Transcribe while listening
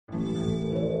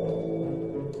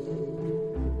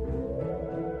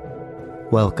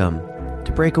Welcome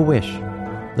to Break a Wish,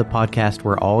 the podcast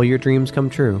where all your dreams come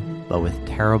true, but with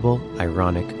terrible,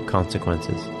 ironic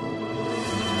consequences.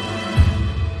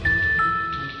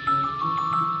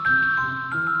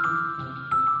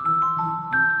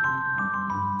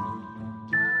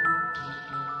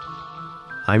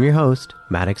 I'm your host,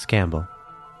 Maddox Campbell.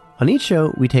 On each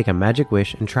show, we take a magic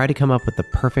wish and try to come up with the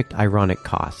perfect ironic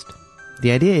cost.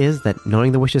 The idea is that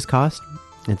knowing the wish's cost,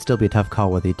 it'd still be a tough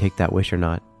call whether you take that wish or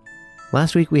not.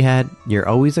 Last week we had, you're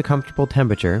always a comfortable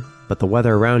temperature, but the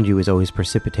weather around you is always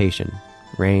precipitation.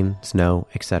 Rain, snow,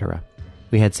 etc.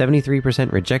 We had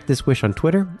 73% reject this wish on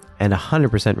Twitter, and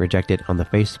 100% reject it on the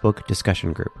Facebook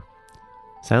discussion group.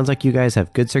 Sounds like you guys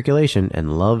have good circulation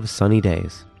and love sunny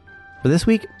days. For this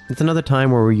week, it's another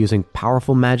time where we're using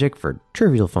powerful magic for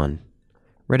trivial fun.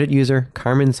 Reddit user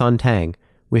Carmen Sontang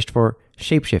wished for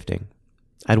shapeshifting.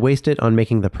 I'd waste it on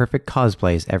making the perfect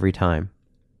cosplays every time.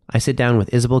 I sit down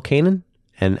with Isabel Kanan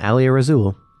and Alia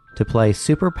Razul to play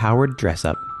super-powered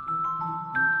dress-up.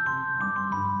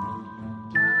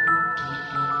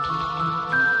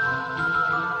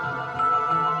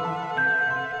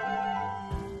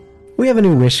 We have a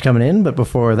new wish coming in, but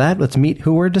before that, let's meet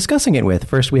who we're discussing it with.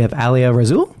 First, we have Alia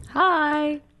Razul.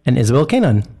 Hi. And Isabel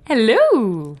Kanan.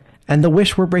 Hello. And the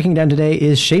wish we're breaking down today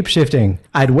is shapeshifting.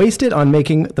 I'd waste it on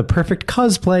making the perfect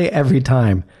cosplay every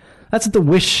time. That's what the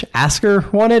wish asker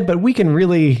wanted, but we can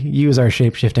really use our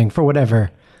shapeshifting for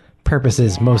whatever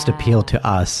purposes most appeal to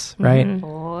us, right? Mm-hmm.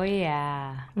 Oh,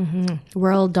 yeah.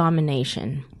 World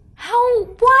domination. How?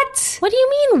 What? What do you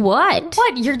mean, what?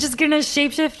 What? You're just going to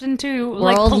shapeshift into,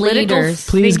 like, World political leaders.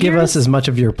 Please give us as much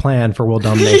of your plan for world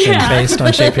domination based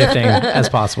on shapeshifting as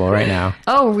possible right now.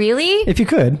 Oh, really? If you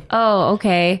could. Oh,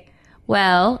 okay.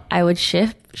 Well, I would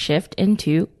shift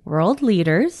into world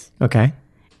leaders Okay.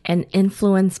 and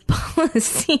influence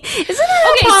policy. Isn't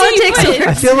that how politics politics?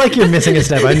 I feel like you're missing a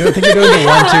step. I don't think you're doing the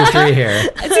 1, 2, 3 here.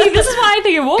 See, this is why I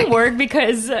think it won't work,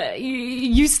 because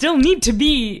you still need to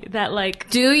be that, like...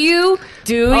 Do you?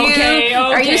 Okay,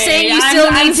 Are you saying you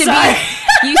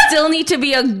you still need to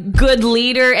be a good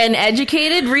leader and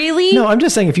educated, really? No, I'm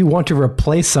just saying if you want to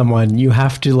replace someone, you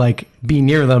have to like be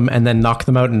near them and then knock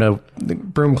them out in a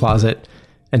broom closet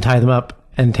and tie them up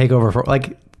and take over for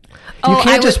like... You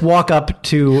can't just walk up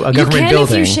to a government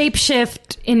building. You can if you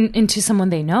shapeshift into someone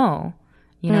they know.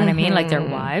 You know what I mean? Like their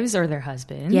wives or their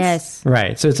husbands. Yes.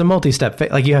 Right. So it's a multi-step.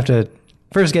 Like you have to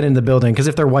first get into the building because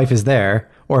if their wife is there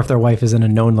or if their wife is in a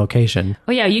known location.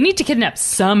 Oh, yeah. You need to kidnap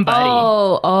somebody.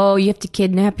 Oh, you have to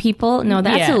kidnap people? No,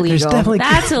 that's Yeah. illegal. There's definitely-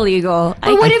 That's illegal.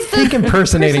 I think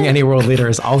impersonating any world leader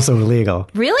is also illegal.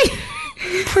 Really?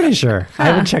 Pretty sure. I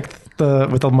haven't checked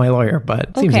with my lawyer, but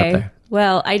it seems up there.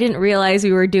 Well, I didn't realize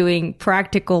we were doing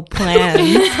practical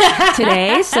plans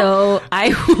today, so I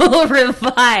will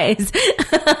revise.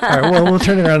 All right, well, we'll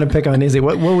turn it around and pick on Izzy.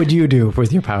 What would you do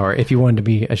with your power if you wanted to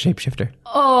be a shapeshifter?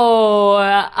 Oh,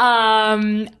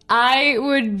 I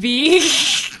would be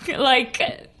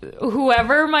like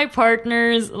whoever my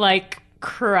partner's like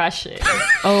crushes.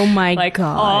 Oh my Like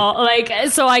God. all like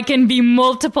so I can be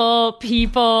multiple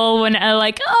people when I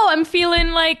like I'm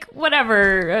feeling like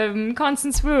whatever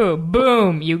Constance Wu.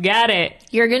 Boom, you got it.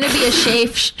 You're going to be a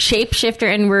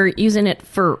shapeshifter and we're using it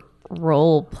for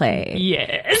role play.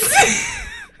 Yes.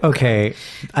 Okay,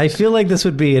 I feel like this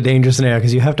would be a dangerous scenario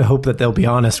because you have to hope that they'll be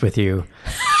honest with you.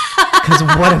 Because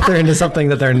what if they're into something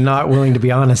that they're not willing to be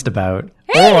honest about?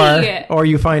 Hey! Or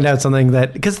you find out something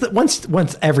that... Because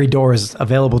once every door is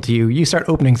available to you, you start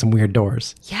opening some weird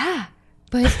doors. Yeah,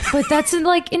 but that's in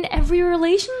every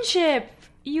relationship.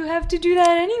 You have to do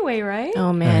that anyway, right?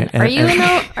 Oh man. Right,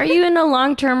 Are you in a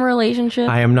long-term relationship?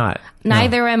 I am not.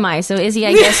 Neither am I. So Izzy,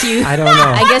 I guess you I don't know.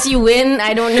 I guess you win.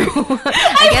 I don't know.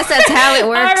 I guess that's how it All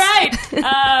works.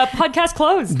 right. Podcast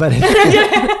closed. But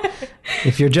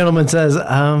if your gentleman says,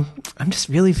 I'm just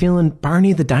really feeling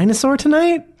Barney the dinosaur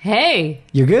tonight, Hey,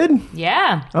 you're good?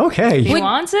 yeah. Okay. He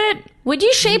wants it. Would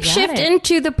you shapeshift it.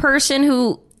 into the person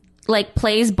who like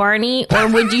plays Barney, or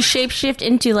would you shapeshift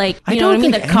into like I you know what I don't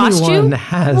mean, think the costume? anyone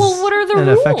has Well, what are the an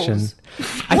rules? affection.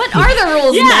 What are the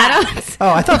rules, Maddox? Oh,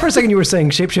 I thought for a second you were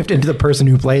saying shapeshift into the person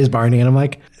who plays Barney, and I'm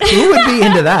like, who would be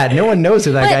into that? No one knows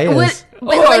who that guy is.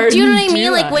 But like, do you know what I do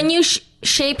mean? Like I? when you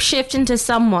shapeshift into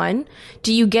someone,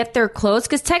 do you get their clothes?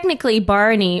 Because technically,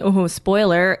 Barney,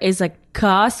 spoiler, is a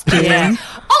costume. Yeah.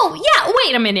 Oh, yeah.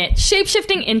 Wait a minute.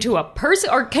 Shapeshifting into a person,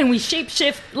 or can we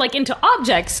shapeshift like into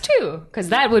objects too? Because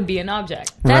that would be an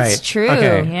object. That's Right. true.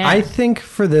 Okay. Yeah. I think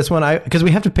for this one, because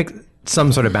we have to pick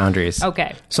some sort of boundaries.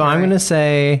 Okay. So I'm going to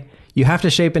say you have to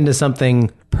shape into something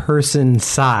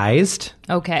person-sized.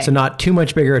 Okay. So not too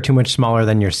much bigger or too much smaller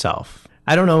than yourself.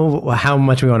 I don't know how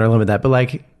much we want to limit that, but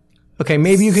like Okay,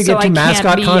 maybe you could So get to I can't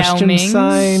mascot be Yao costume Ming.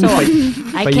 sign. So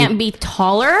but- I but can't be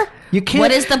taller. You can't.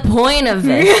 What is the point of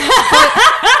this?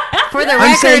 For the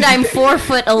I'm saying- record, I'm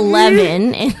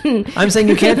 4'11", and I'm saying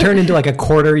you can't turn into like a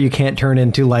quarter. You can't turn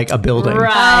into like a building.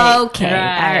 Right. okay, Right.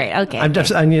 all right, okay. I'm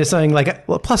just saying like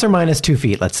well, plus or minus 2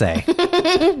 feet. Let's say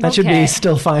that should be Okay.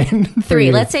 still fine. For three.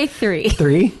 you. Let's say three.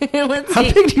 3. Let's How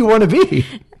see. big do you want to be?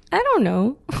 I don't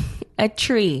know. A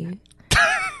tree.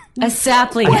 A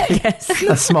sapling, I guess.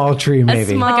 A small tree,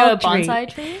 maybe. small- Like a tree.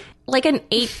 bonsai tree? Like an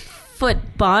 8-foot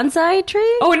bonsai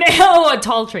tree? Oh, no, a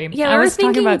tall tree. Yeah, I we're was talking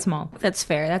thinking- about small. That's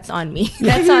fair. That's on me.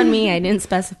 That's on me. I didn't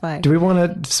specify. Do we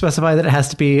want to specify that it has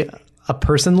to be a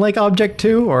person-like object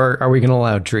too, or are we going to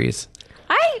allow trees?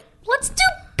 Let's do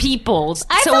peoples.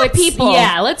 I thought it's- people.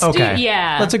 Yeah, let's Okay. do,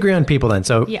 yeah. Let's agree on people then.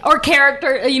 So Yeah, or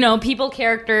character, people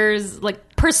characters,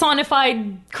 like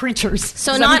personified creatures.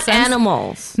 So Does that make not sense?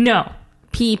 animals. No.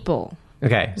 People.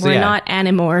 okay, so We're yeah. not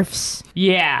animorphs.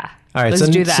 Yeah. All right, Let's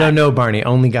so do that. so no Barney,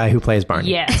 only guy who plays Barney.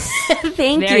 Yes.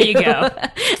 Thank There you go.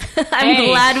 I'm Hey.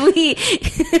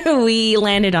 glad we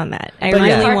landed on that. I But really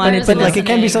yeah, wanted but to. like it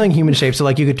can be listening. something human shaped. So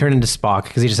like you could turn into Spock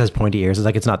because he just has pointy ears. It's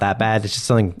like it's not that bad. It's just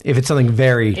something. If it's something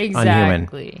very unhuman,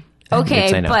 Exactly. Okay,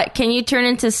 Yes, I know. but can you turn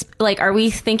into like? Are we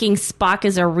thinking Spock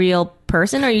is a real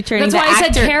person? Or are you turning That's the why I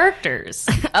actor? said characters.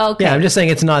 Okay. yeah, I'm just saying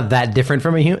it's not that different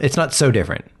from a human. It's not so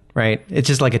different, right? It's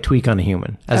just like a tweak on a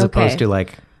human as Okay. opposed to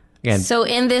like again. So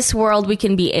in this world, we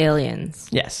can be aliens.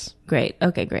 Yes. Great.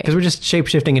 Okay. Great. Because we're just shape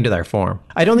shifting into their form.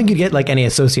 I don't think you'd get like any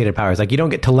associated powers. Like you don't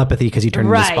get telepathy because you turn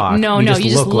Right. into Spock. No, you no, just you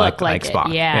just look look like like it.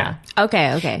 Spock. Yeah.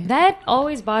 Okay. Okay. That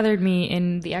always bothered me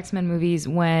in the X-Men movies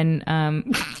when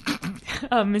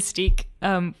Mystique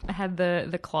had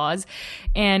the claws,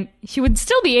 and she would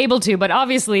still be able to, but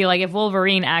obviously, like if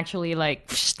Wolverine actually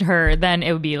like her, then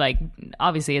it would be like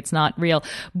obviously it's not real,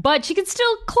 but she could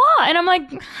still claw, and I'm like,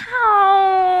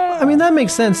 how? I mean that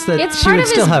makes sense that It's she part would of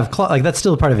still his- have claw. Like that's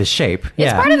still part of his shape.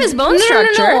 It's part of his bone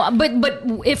structure. No, but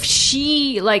if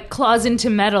she like claws into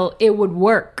metal, it would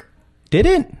work. Did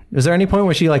it? Was there any point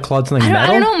where she like clawed something I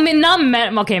metal? don't know, not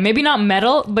metal. Okay, maybe not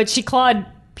metal, but she clawed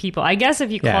people. I guess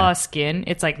if you Yeah. claw skin,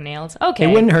 it's like nails. Okay,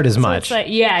 It wouldn't hurt as So much. it's like-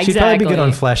 yeah, exactly. She'd probably be good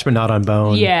on flesh, but not on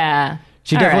bone. Yeah,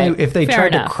 She All definitely. right, If they fair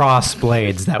tried enough. to cross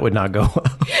blades, that would not go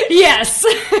well. Yes.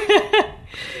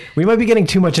 We might be getting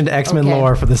too much into X-Men Okay.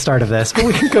 lore for the start of this, but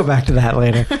we can go back to that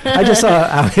later. I just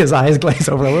saw his eyes glaze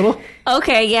over a little.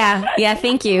 Okay. Yeah. Yeah.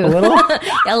 Thank you. A little?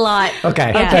 A lot.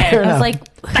 Okay. Yeah. Okay, fair I was enough.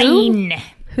 like, Fine.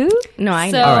 who? No,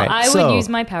 I So know. All right, I so- would use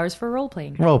my powers for role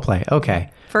playing. Role play. Okay.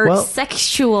 For well,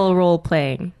 sexual role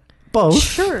playing. both.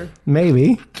 Sure.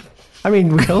 Maybe. I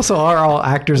mean, we also are all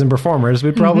actors and performers.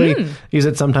 We'd probably use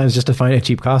it sometimes just to find a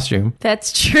cheap costume.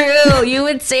 That's true. You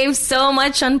would save so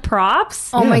much on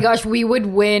props. Oh my gosh, we would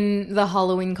win the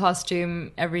Halloween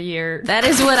costume every year. That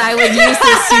is what I would use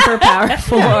this superpower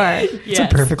for. It's a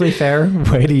perfectly fair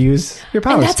way to use your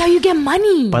powers. And that's how you get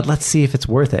money. But let's see if it's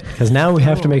worth it, because now we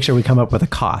have to make sure we come up with a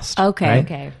cost. Okay. right?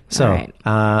 Okay. So, All right.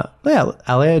 yeah,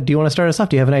 Alia, do you want to start us off?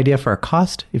 Do you have an idea for a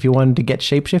cost if you wanted to get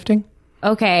shape shifting?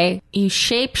 Okay, you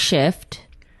shapeshift,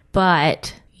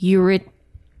 but you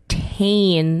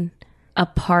retain a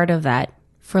part of that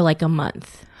for like a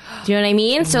month. Do you know what I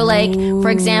mean? So like, for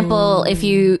example, if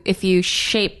you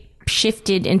shape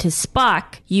shifted into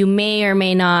Spock, you may or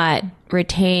may not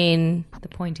retain the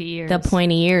pointy ears. the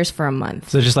pointy ears for a month.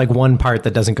 So just like one part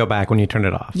that doesn't go back when you turn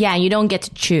it off. Yeah, you don't get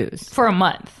to choose for a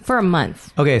month. for a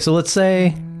month. Okay, so let's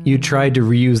say you tried to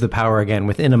reuse the power again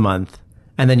within a month,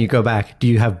 and then you go back. Do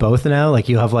you have both now? Like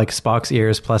you have like Spock's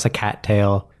ears plus a cat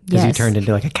tail because you Yes. turned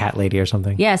into like a cat lady or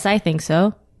something. Yes, I think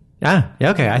so. Yeah,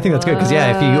 okay, I think that's good because if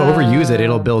you overuse it,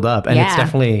 it'll build up, and it's Yeah.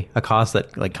 definitely a cost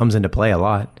that like comes into play a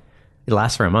lot. It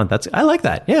lasts for a month. I like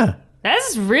that. Yeah,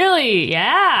 That's really,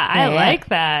 I Yeah. like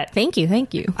that. Thank you,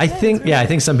 thank you. I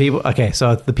think some people. Okay,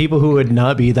 so the people who would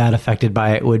not be that affected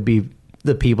by it would be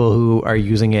the people who are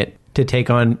using it to take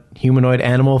on humanoid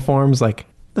animal forms, like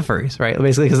the furries, right?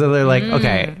 Basically, because they're like,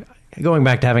 okay, going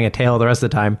back to having a tail the rest of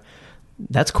the time,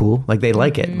 that's cool. Like they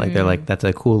like it. Like they're like, that's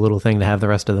a cool little thing to have the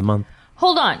rest of the month.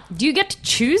 Hold on. Do you get to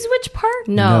choose which part?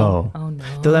 No. Oh no.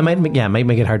 Though that might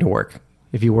make it hard to work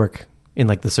if you work in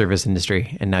like the service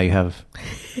industry and now you have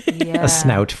Yeah. a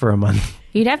snout for a month.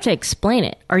 You'd have to explain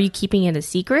it. Are you keeping it a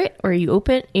secret, or are you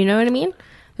open? You know what I mean?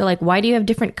 They're like, why do you have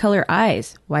different color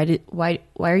eyes? Why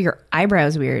are your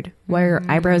eyebrows weird? Why are your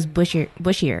eyebrows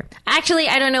bushier? Actually,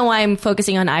 I don't know why I'm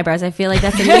focusing on eyebrows. I feel like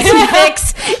that's an easy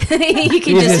fix. You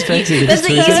can Easiest just fix, you can that's just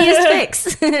the tweak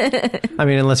easiest fix. I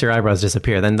mean, unless your eyebrows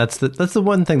disappear, then that's the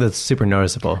one thing that's super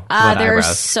noticeable about There are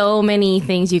eyebrows. so many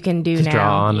things you can do now.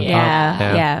 draw on and yeah, pop.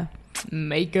 Yeah. yeah.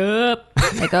 Makeup.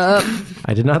 Makeup.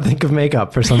 I did not think of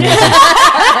makeup for some reason.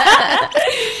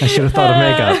 I should have thought of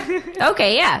makeup.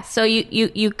 Okay, yeah. So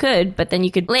you could, but then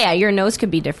you could, yeah, your nose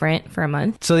could be different for a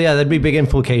month. So yeah, that'd be big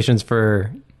implications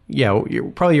for,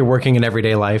 probably you're working in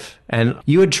everyday life. And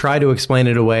you would try to explain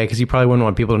it away because you probably wouldn't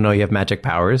want people to know you have magic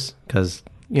powers because,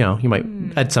 you might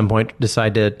at some point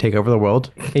decide to take over the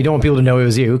world. And you don't want people to know it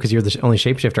was you because you're the only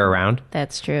shapeshifter around.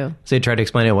 That's true. So you try to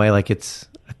explain it away like it's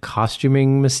a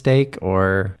costuming mistake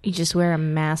or You just wear a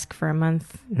mask for a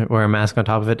month. wear a mask on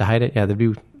top of it to hide it. Yeah, it'd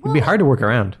be hard to work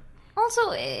around.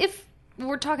 Also, if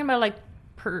we're talking about like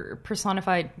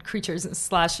personified creatures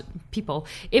 / people,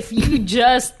 if you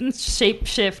just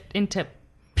shapeshift into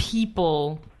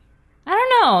people, I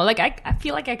don't know. Like I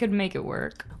feel like I could make it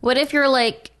work. What if you're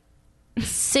like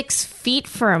 6 feet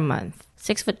for a month?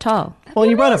 6 foot tall. Well,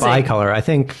 you brought up amazing. eye color. I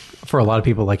think for a lot of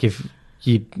people, like if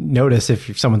you notice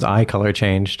if someone's eye color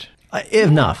changed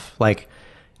enough, like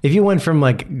if you went from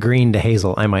like green to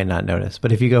hazel, I might not notice.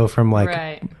 But if you go from like,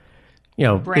 Right.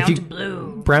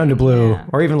 brown to blue. Yeah.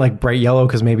 Or even like bright yellow,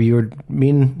 because maybe you were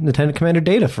mean Lieutenant Commander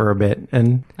Data for a bit.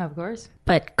 And Of course.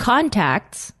 But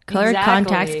contacts, colored Exactly.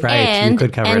 contacts, Right, you and,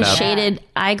 could cover and it up. shaded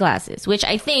eyeglasses, which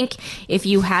I think if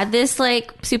you had this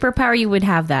like superpower, you would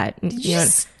have that. Did you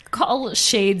just call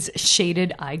shades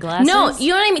shaded eyeglasses? No, you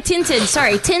know what I mean? Tinted,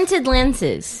 sorry, tinted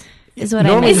lenses is what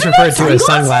normally I it's meant. referred to as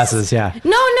sunglasses. Yeah.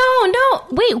 No.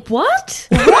 Wait, what?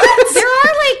 There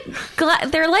are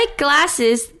like they're like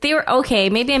glasses. They were okay.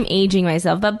 Maybe I'm aging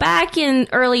myself, but back in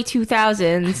early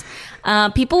 2000s,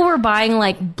 people were buying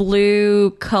like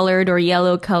blue colored or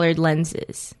yellow colored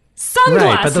lenses. Sunglasses.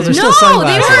 Right, but those are No, still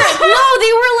sunglasses.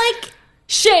 they were like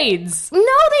shades. no,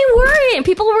 they weren't.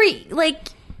 People were like,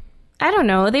 I don't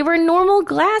know. They were normal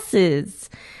glasses.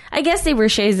 I guess they were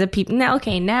shades of people.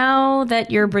 Now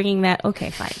that you're bringing that,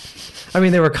 okay, fine. I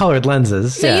mean, they were colored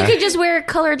lenses. So yeah. you could just wear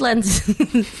colored lenses,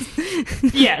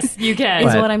 Yes, you can.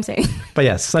 is But- what I'm saying. But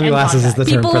yes, sunglasses is the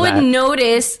term People for would that.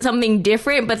 notice something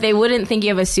different, but they wouldn't think you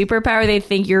have a superpower. They'd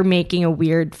think you're making a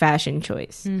weird fashion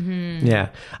choice. Yeah.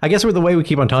 I guess the way we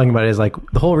keep on talking about it is like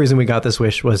the whole reason we got this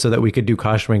wish was so that we could do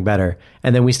costuming better.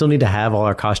 And then we still need to have all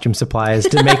our costume supplies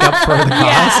to make up for the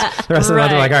cost. The rest of the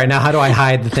month, we're right. like, all right, now how do I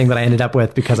hide the thing that I ended up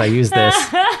with because I used this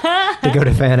to go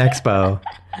to Fan Expo?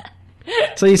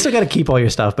 So you still got to keep all your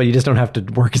stuff, but you just don't have to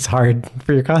work as hard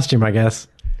for your costume, I guess.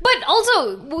 But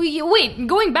also, wait,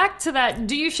 going back to that,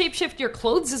 do you shapeshift your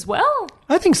clothes as well?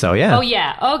 I think so, yeah. Oh,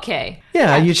 yeah. Okay.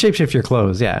 Yeah, you shapeshift your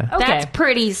clothes, yeah. Okay. That's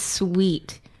pretty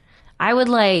sweet. I would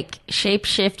like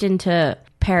shapeshift into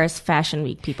Paris Fashion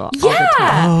Week people all the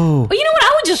time. Oh. Well, you know what?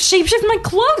 I would just shapeshift my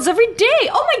clothes every day.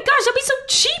 Oh my gosh, I'd be so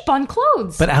cheap on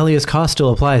clothes. But Alia's cost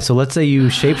still applies. So let's say you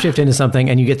shapeshift into something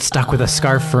and you get stuck with a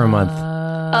scarf for a month.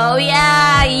 Oh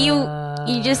yeah,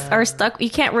 you just are stuck. You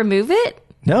can't remove it.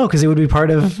 No, because it would be part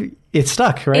of it's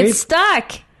stuck, right? It's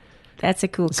stuck. That's a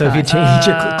cool. So if you change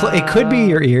it could be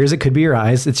your ears, it could be your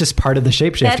eyes. It's just part of the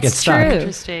shapeshift to get That's stuck. true.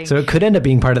 Interesting. So it could end up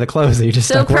being part of the clothes that you just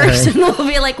So stuck wearing. person will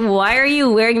be like, "Why are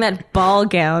you wearing that ball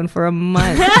gown for a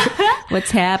month?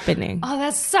 What's happening?" Oh,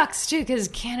 that sucks too, because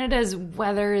Canada's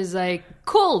weather is like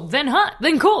cold, then hot,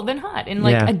 then cold, then hot in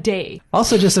like Yeah. a day.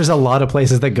 Also, just there's a lot of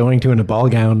places that going to in a ball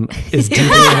gown is deeply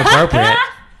inappropriate.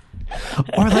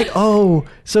 Or like,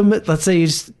 let's say you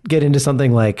just get into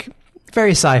something like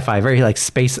very sci-fi, very like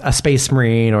a space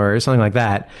marine or something like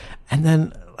that, and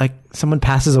then like someone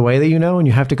passes away that you know, and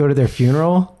you have to go to their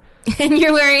funeral. And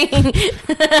you're wearing. I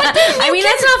mean,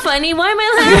 that's not funny. Why am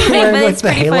I laughing? Wearing But like it's the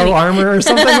pretty Halo funny. armor or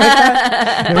something like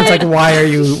that. And it's like, why are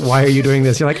you doing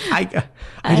this? You're like,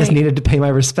 I just needed to pay my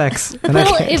respects, and I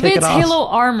Well, can't if take it's it off. Halo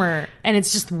armor and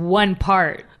it's just one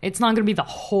part, it's not going to be the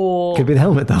whole. Could be the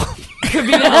helmet though. Could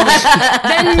be the helmet.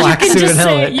 Then Black you can suit just and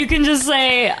say, helmet. you can just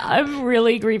say, I'm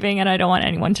really grieving and I don't want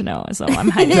anyone to know, so I'm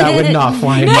hiding. That would not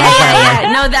fly in my family.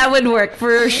 Yeah, no, that would work for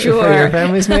For your sure.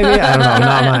 families, maybe? I don't know.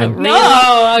 Not mine.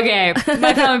 No, okay.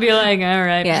 My family would be like, all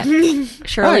right. Yeah,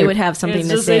 Shirley Alright. would have something It's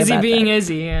to just say Izzy about being that.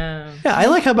 Izzy. Yeah. Yeah, I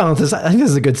like how balanced this. I think this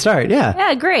is a good start. Yeah.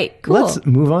 Yeah, great, cool. Let's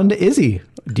move on to Izzy.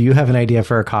 Do you have an idea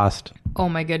for a cost? Oh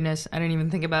my goodness. I didn't even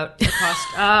think about the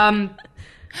cost.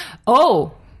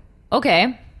 Oh,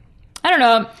 okay. I don't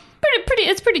know.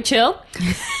 It's pretty chill.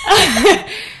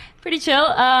 Pretty chill.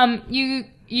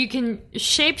 You can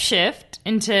shapeshift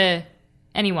into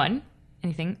anyone,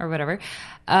 anything or whatever.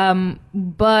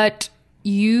 But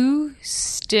you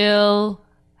still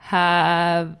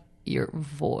have your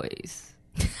voice.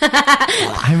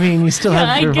 I mean, you still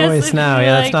I have your guess voice if now. you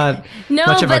Yeah, like- that's not No,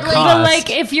 much of a but like- cost. But like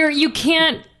if you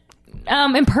can't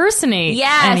impersonate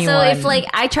Yeah, anyone. so if like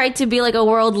I tried to be like a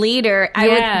world leader, I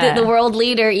Yeah. would the world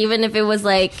leader, even if it was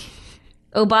like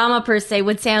Obama per se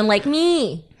would sound like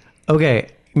me. Okay,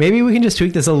 maybe we can just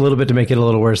tweak this a little bit to make it a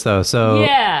little worse, though. So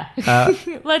Yeah.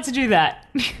 Let's do that.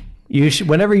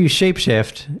 whenever you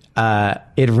shapeshift,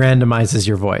 it randomizes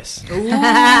your voice.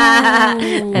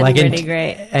 That's pretty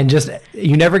great. And just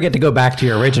you never get to go back to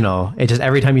your original. It just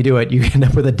every time you do it, you end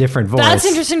up with a different voice. That's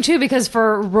interesting too, because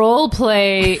for role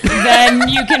play, then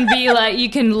you can be like, you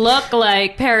can look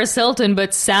like Paris Hilton,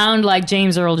 but sound like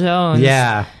James Earl Jones.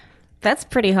 Yeah, That's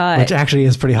pretty hot. which actually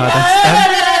is pretty hot.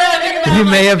 You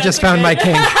may have just found my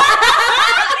kink.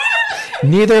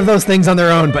 Neither of those things on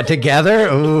their own, but together,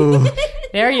 ooh.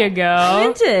 There you go.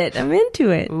 I'm into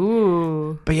it.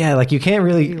 Ooh. But yeah, like you can't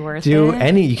really worth do it.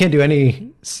 any. You can't do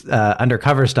any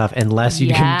undercover stuff unless you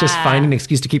can just Yeah. find an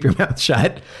excuse to keep your mouth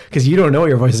shut because you don't know what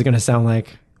your voice is going to sound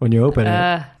like when you open it.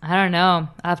 I don't know.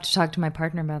 I have to talk to my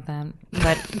partner about that.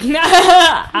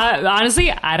 But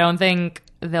honestly, I don't think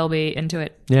they'll be into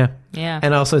it. Yeah. Yeah.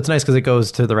 And also, it's nice because it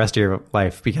goes to the rest of your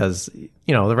life because,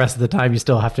 you know, the rest of the time you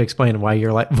still have to explain why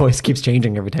your voice keeps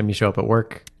changing every time you show up at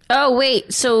work. Oh,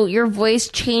 wait. So your voice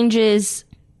changes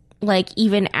like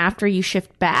even after you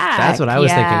shift back? That's what I was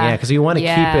thinking. Yeah. Yeah. Because you want to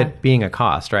Yeah. keep it being a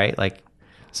cost, right? Like,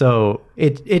 so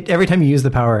it every time you use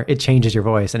the power, it changes your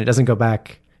voice and it doesn't go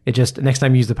back. It just, next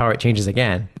time you use the power, it changes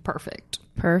again. Perfect.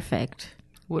 Perfect.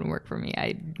 Wouldn't work for me.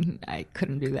 I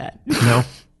couldn't do that. No?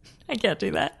 I can't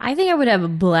do that. I think I would have a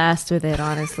blast with it,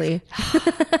 honestly.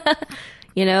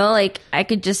 You know, like I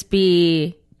could just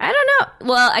be, I don't know.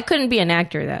 Well, I couldn't be an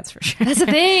actor, that's for sure. That's the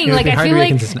thing. It would Like, be I hard feel to be like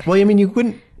consistent. Well, I mean, you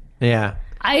wouldn't. Yeah.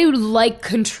 I like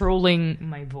controlling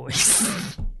my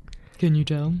voice. Can you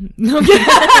tell?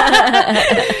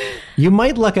 You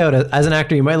might luck out as an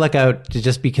actor. You might luck out to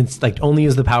just be like only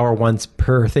use the power once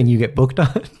per thing you get booked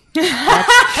on.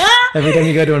 Every time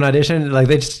you go to an audition, like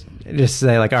they just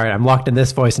say like, all right, I'm locked in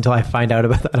this voice until I find out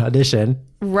about that audition.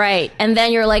 Right. And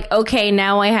then you're like, okay,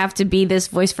 now I have to be this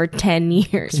voice for 10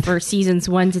 years for seasons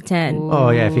 1 to 10. Oh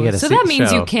yeah, if you get a So that means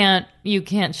show. you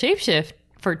can't shapeshift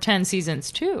for 10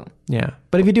 seasons too. Yeah,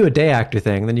 but if you do a day actor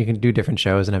thing, then you can do different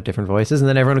shows and have different voices, and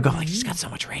then everyone will go like, he's got so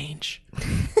much range.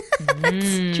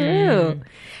 It's true.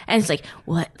 And it's like,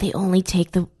 what? They only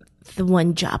take the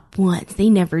one job once. They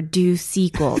never do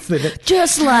sequels.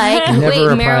 Just like Never wait,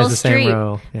 reprise Meryl the same Streep.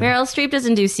 role. Yeah. Meryl Streep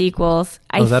doesn't do sequels.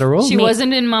 Oh, is that a rule? She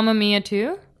wasn't in Mamma Mia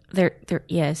too? They're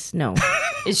yes, no.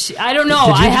 Is she? I don't know.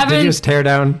 Did you, I haven't. Did you just tear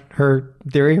down her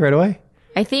theory right away?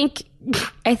 I think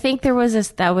there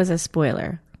was that was a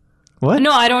spoiler. What?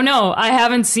 No, I don't know. I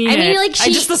haven't seen I it. mean, like, I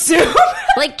she- just assume.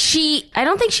 Like I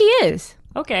don't think she is.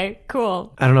 Okay,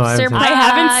 cool. I don't know. I haven't seen- Surprise. I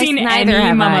haven't seen Neither any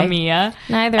have Mamma I. Mia.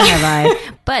 Neither have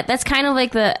I. But that's kind of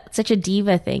like such a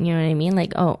diva thing, you know what I mean?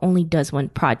 Like, oh, only does one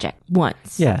project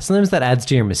once. Yeah, sometimes that adds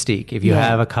to your mystique. If you Yeah.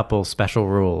 have a couple special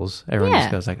rules, everyone Yeah.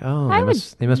 just goes like, "Oh, I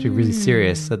they must be really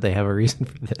serious that they have a reason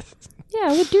for this." Yeah,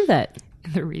 I would do that.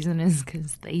 The reason is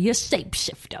because they a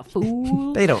shapeshifter,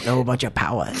 fool. They don't know about your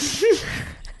powers.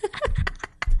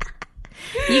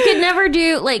 You could never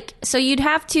do like so you'd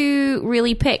have to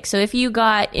really pick. So if you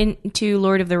got into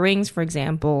Lord of the Rings, for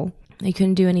example, you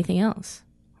couldn't do anything else,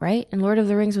 right? And Lord of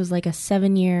the Rings was like a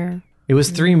 7-year. It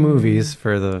was 3 movies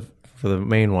for the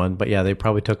main one, but yeah, they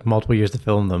probably took multiple years to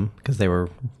film them because they were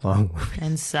long movies.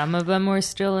 And some of them were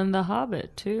still in The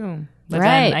Hobbit too. But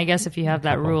Right. then I guess if you have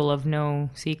that rule of no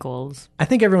sequels. I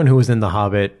think everyone who was in The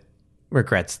Hobbit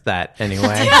regrets that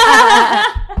anyway.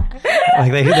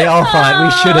 Like they all thought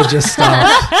we should have just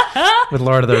stopped with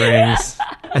Lord of the Rings.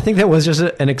 I think that was just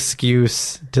an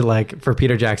excuse to like for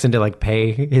Peter Jackson to like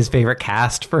pay his favorite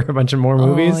cast for a bunch of more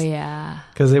movies Oh yeah.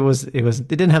 because it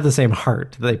didn't have the same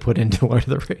heart that they put into Lord of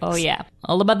the Rings. Oh yeah.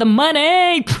 All about the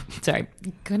money. Sorry.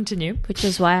 Continue. Which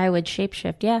is why I would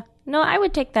shapeshift. Yeah. No, I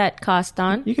would take that cost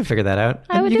on. You can figure that out.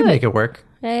 I would you do can it. make it work.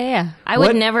 Yeah. I What-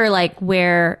 would never like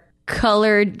wear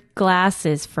colored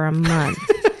glasses for a month.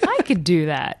 I could do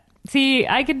that. See,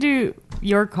 I could do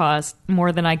your cost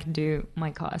more than I could do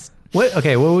my cost. What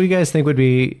would you guys think would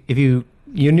be if you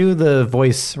knew the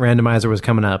voice randomizer was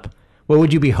coming up? What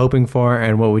would you be hoping for,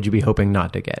 and what would you be hoping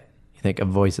not to get? You think of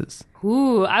voices?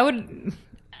 Ooh, I would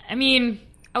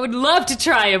love to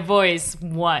try a voice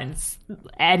once.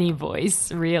 Any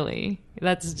voice, really.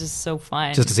 That's just so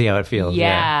fun. Just to see how it feels.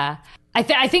 Yeah. I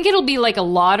think it'll be like a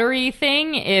lottery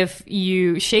thing if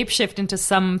you shapeshift into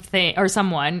something or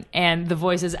someone and the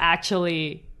voice is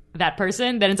actually that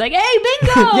person, then it's like, hey,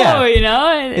 bingo! Yeah. You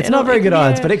know? It's not very good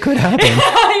odds, but it could happen.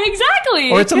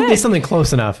 Exactly. Or it it's at could. least something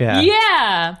close enough, yeah.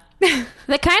 Yeah.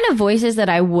 The kind of voices that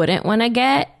I wouldn't want to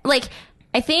get, like,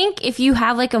 I think if you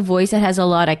have like a voice that has a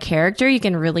lot of character, you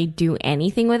can really do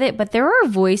anything with it. But there are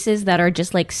voices that are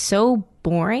just like so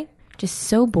boring, just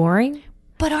so boring.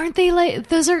 But aren't they like,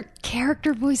 those are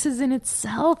character voices in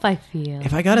itself, I feel.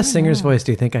 If I got a singer's voice,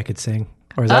 do you think I could sing?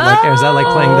 Or is that like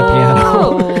playing the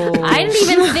piano? I didn't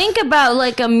even think about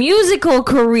like a musical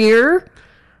career.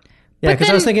 Yeah, because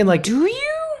I was thinking like, Do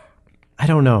you? I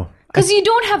don't know. Because you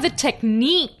don't have the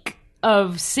technique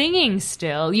of singing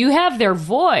still. You have their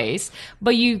voice,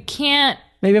 but you can't.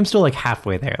 Maybe I'm still like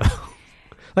halfway there though.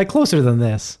 Like closer than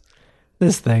this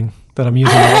thing that I'm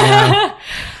using right now.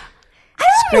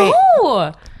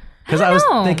 No. Because I was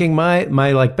thinking my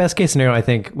like best case scenario, I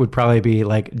think, would probably be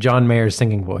like John Mayer's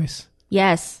singing voice.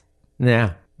 Yes.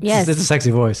 Yeah. Yes. It's a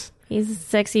sexy voice.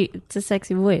 It's a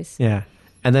sexy voice. Yeah.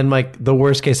 And then like the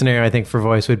worst case scenario I think for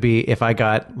voice would be if I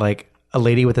got like a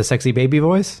lady with a sexy baby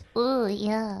voice. Oh,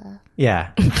 yeah.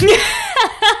 Yeah.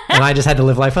 And I just had to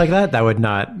live life like that. That would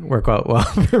not work out well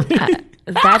for me.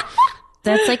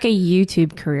 That's like a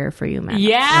YouTube career for you, man.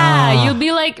 Yeah. You'll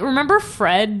be like, remember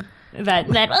Fred? That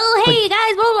oh, hey,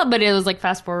 guys, blah, blah, but it was like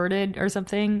fast forwarded or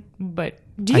something. But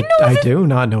do you know I do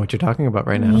not know what you're talking about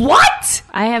right now. what?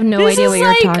 I have no This idea is what you're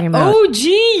like talking about. OG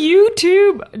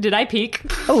YouTube. Did I peek?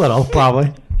 A little,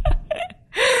 probably.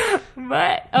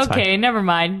 But okay, never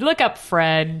mind. Look up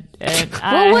Fred. And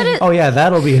Well, what is, Oh yeah,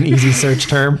 that'll be an easy search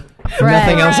term.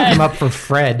 Nothing else will come up for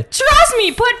Fred. Trust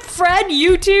me, put Fred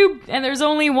YouTube, and there's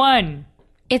only one.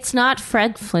 it's not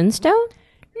Fred Flintstone?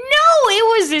 No,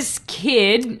 it was this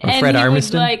kid, and Fred he Armiston?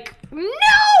 was like,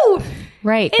 no,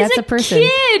 Right, it's that's a person.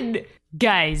 kid.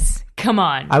 Guys, come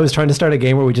on. I was trying to start a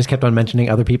game where we just kept on mentioning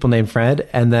other people named Fred,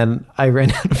 and then I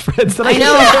ran out of Freds that I I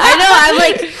know. I'm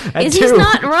like, At is two. he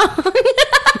not wrong?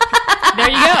 There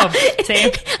you go.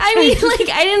 See? I mean, like,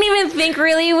 I didn't even think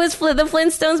really it was the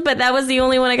Flintstones, but that was the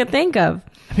only one I could think of.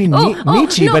 I mean,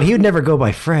 Nietzsche, but he would never go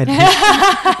by Fred.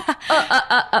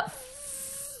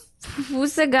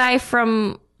 Who's the guy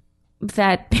from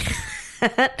that?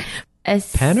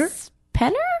 Penner?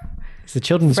 Penner? He's a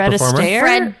children's Fred performer. Astaire?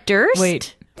 Fred Durst?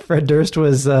 Wait. Fred Durst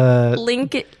was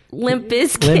Limp Bizkit. Limp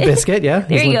Bizkit, yeah.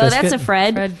 There He's you Limp go. Bizkit. That's a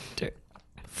Fred.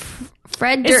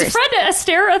 Fred Durst. Is Fred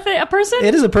Astaire a person?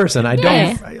 It is a person. I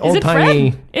Yeah. don't. Is Old it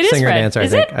timey Fred? It is singer Fred. dancer.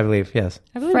 Is I think. it? I believe. Yes.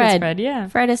 I believe Fred. it's Fred, yeah.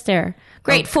 Fred Astaire.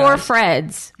 Great. Oh, 4 gosh.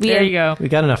 Freds. There you go. We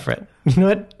got enough Fred. You know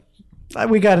what?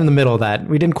 We got in the middle of that.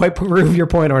 We didn't quite prove your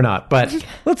point or not, but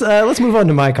let's move on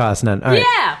to my cost then. All right.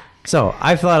 Yeah. So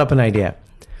I've thought up an idea.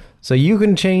 So you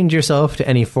can change yourself to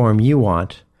any form you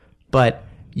want, but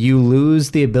you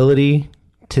lose the ability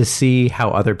to see how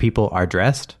other people are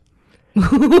dressed. Wait,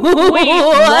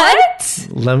 what?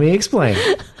 Let me explain.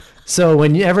 So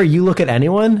whenever you look at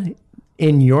anyone,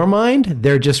 in your mind,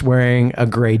 they're just wearing a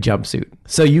gray jumpsuit.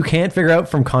 So you can't figure out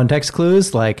from context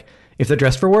clues, like if they're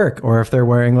dressed for work or if they're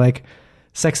wearing like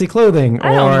sexy clothing.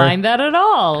 I don't mind that at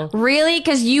all. Really?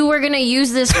 Because you were going to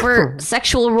use this for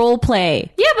sexual role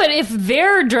play. Yeah, but if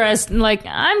they're dressed, like,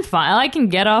 I'm fine. I can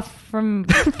get off from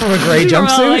From a gray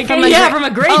jumpsuit? from a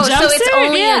gray Oh, jumpsuit. so it's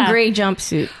only yeah. a gray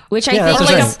jumpsuit, which I Yeah, think that's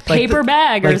what like I'm is a saying. paper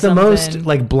bag or like the something. most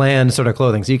like bland sort of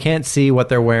clothing. So you can't see what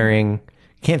they're wearing.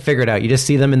 Can't figure it out. You just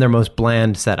see them in their most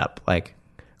bland setup, like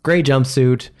gray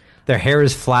jumpsuit. Their hair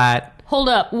is flat. Hold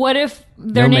up. What if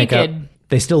they're no naked? makeup.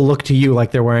 They still look to you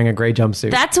like they're wearing a gray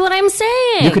jumpsuit. That's what I'm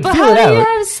saying. You could But feel how it do out. you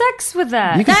have sex with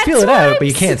that? You can That's feel it what out, I'm but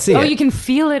you can't see Oh, it. you can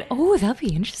feel it. Oh, that'd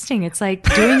be interesting. It's like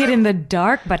doing it in the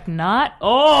dark, but not.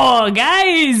 Oh,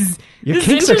 guys, Your this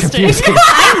kinks is are interesting. confusing.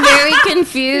 I'm very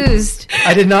confused.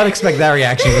 I did not expect that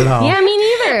reaction at all. Yeah, me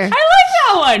neither. I like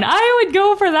that one. I would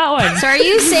go for that one. So are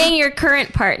you saying your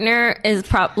current partner is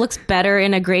looks better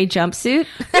in a gray jumpsuit?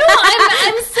 No,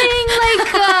 I'm saying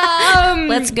like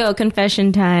Let's go,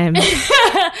 confession time.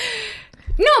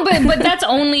 no, but that's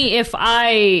only if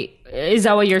I. Is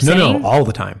that what you're No, saying? no, all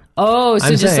the time. Oh, so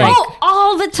I'm just saying- like Oh,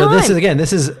 all the time. So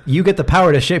this is you get the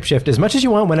power to shapeshift as much as you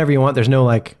want, whenever you want. There's no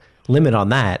like limit on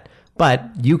that, but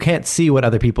you can't see what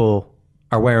other people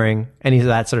are wearing, any of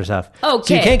that sort of stuff. So you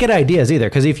Okay. can't get ideas either,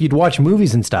 because if you'd watch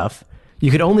movies and stuff, you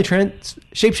could only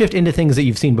shapeshift into things that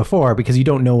you've seen before because you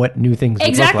don't know what new things would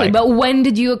exactly. look like. But when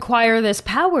did you acquire this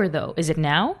power, though? Is it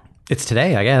now? It's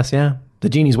today, I guess. Yeah, the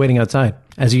genie's waiting outside.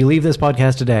 As you leave this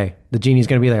podcast today, the genie's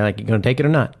going to be there. Like, you going to take it or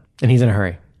not? And he's in a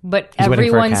hurry. But He's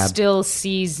waiting for a everyone cab. still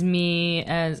sees me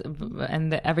as,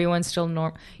 and everyone's still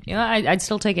You know, I'd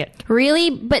still take it.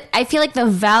 Really? But I feel like the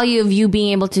value of you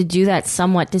being able to do that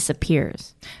somewhat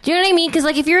disappears. Do you know what I mean? Because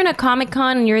like if you're in a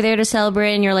Comic-Con and you're there to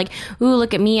celebrate and you're like, ooh,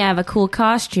 look at me, I have a cool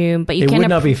costume, but you It can't... would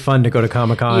not be fun to go to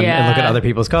Comic-Con and look at Yeah. other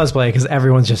people's cosplay because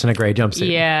everyone's just in a gray jumpsuit.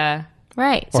 Yeah.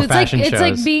 Right. Or So it's like fashion it's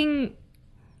like shows.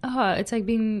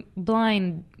 being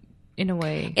blind in a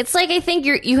way. It's like I think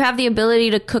you have the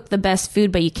ability to cook the best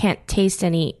food, but you can't taste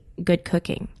any good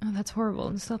cooking. Oh, that's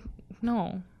horrible. Stop.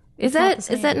 No. Is not that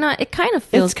the is that same. not? It kind of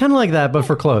feels. It's kind of like that, but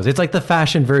for clothes. It's like the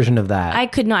fashion version of that. I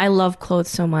could not. I love clothes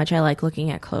so much. I like looking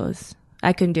at clothes.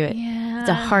 I couldn't do it. Yeah. It's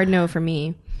a hard no for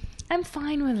me. I'm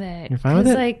fine with it. You're fine with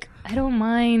 'Cause, it? Like, I don't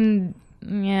mind.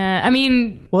 Yeah. I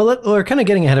mean, Well, we're kind of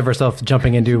getting ahead of ourselves,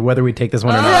 jumping into whether we take this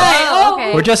one or not. Oh,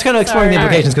 okay. We're just kind of exploring the Sorry.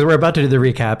 implications because we're about to do the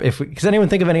recap. Does anyone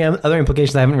think of any other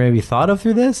implications I haven't maybe thought of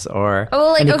through this, or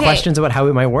Oh, like, any okay. questions about how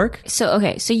it might work? So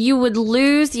so you would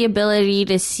lose the ability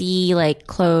to see like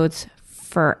clothes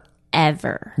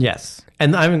forever. Yes,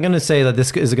 and I'm going to say that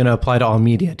this is going to apply to all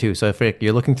media too. So if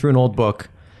you're looking through an old book,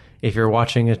 if you're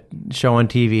watching a show on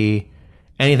TV,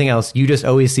 anything else, you just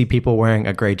always see people wearing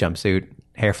a gray jumpsuit,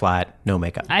 hair flat, no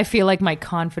makeup. I feel like my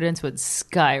confidence would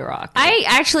skyrocket. I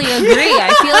actually agree.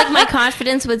 I feel like my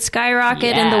confidence would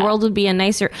skyrocket and the Yeah. world would be a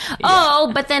nicer.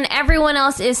 Oh, but then everyone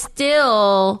else is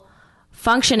still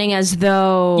functioning as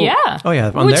though. Yeah. Oh, yeah,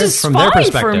 Which is from fine their for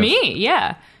perspective. me.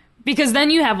 Yeah. Because then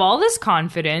you have all this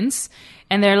confidence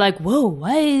and they're like, whoa,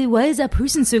 why is that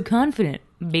person so confident?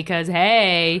 Because,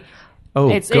 hey, Oh,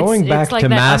 going back it's like to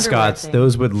that underwear mascots, thing.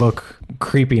 those would look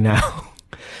creepy now.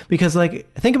 Because,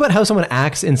 like, think about how someone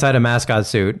acts inside a mascot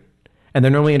suit, and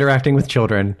they're normally interacting with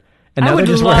children, and I now they're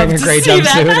would just love wearing a to gray see that.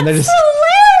 jumpsuit, and they're That's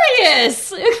just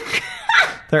hilarious.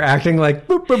 they're acting like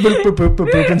boop boop boop boop boop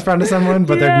boop, boop in front of someone,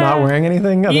 but they're not wearing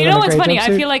anything. Other You than know a what's gray funny?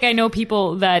 jumpsuit. I feel like I know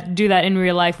people that do that in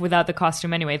real life without the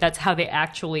costume anyway. That's how they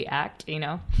actually act, you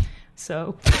know?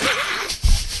 So,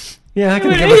 yeah, I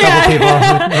can think of a couple people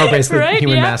who are basically Right?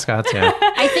 human Yeah. mascots. Yeah,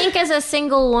 I think as a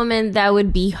single woman, that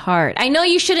would be hard. I know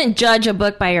you shouldn't judge a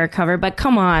book by your cover, but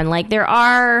come on. Like, there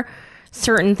are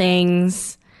certain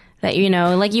things that, you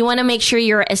know, like you want to make sure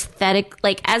you're aesthetic,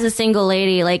 like as a single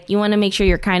lady, like you want to make sure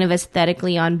you're kind of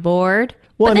aesthetically on board.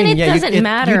 well, but I then mean, it yeah, doesn't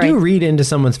matter. You do read into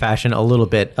someone's fashion a little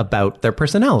bit about their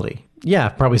personality. Yeah,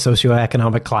 probably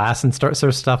socioeconomic class and sort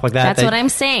of stuff like that. That's that what I'm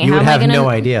saying. You How would am I have gonna- no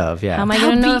idea of. Yeah, How am I that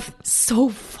going would to know be if so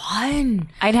fun.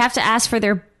 I'd have to ask for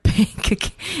their bank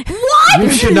account?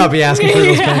 you should not be asking for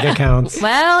those bank accounts.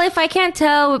 Well, if I can't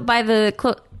tell by the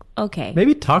okay.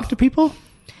 Maybe talk to people.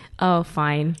 Oh,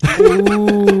 fine.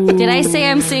 Did I say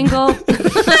I'm single?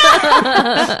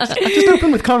 Just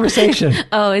open with conversation.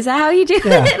 Oh, is that how you do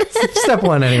Yeah, it? step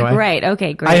one anyway. Right.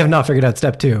 Okay, great. I have not figured out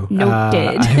step two.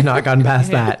 Noted. I have not gotten past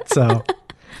that. So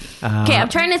Okay, I'm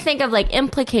trying to think of like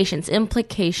implications.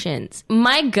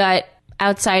 My gut,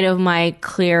 outside of my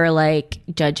clear, like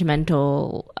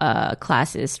judgmental,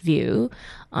 classist view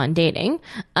on dating,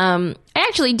 I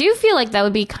actually do feel like that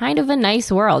would be kind of a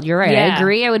nice world. You're right. I Yeah.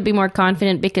 agree. I would be more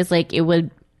confident because like it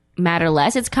would matter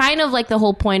less. It's kind of like the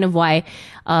whole point of why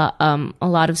a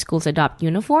lot of schools adopt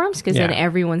uniforms because then Yeah.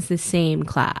 everyone's the same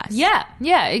class. Yeah,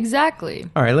 exactly.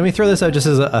 all right, let me throw this out just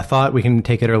as a thought. We can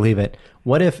take it or leave it.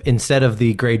 What if instead of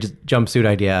the gray jumpsuit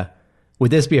idea,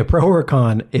 would this be a pro or a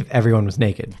con if everyone was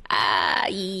naked?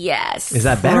 Yes. Is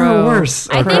that better or worse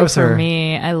or I think grosser? For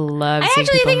me, I love I seeing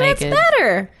actually people think naked. that's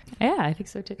better. Yeah, I think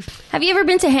so too. Have you ever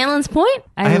been to Hanlon's Point?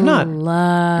 I have not.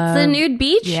 Love The nude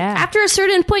beach? yeah. After a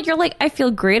certain point, you're like, I feel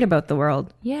great about the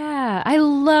world. Yeah, I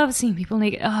love seeing people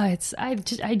naked. Oh, I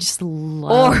just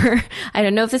love. Or, I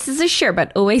don't know if this is a shirt,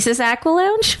 but Oasis Aqua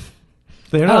Lounge?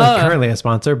 They're not currently a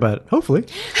sponsor, but hopefully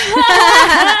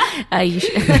You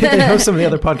should. they host some of the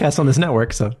other podcasts on this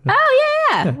network. So Oh,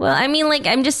 yeah. Well, I mean, like,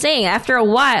 I'm just saying, after a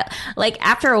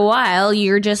while,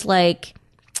 you're just like,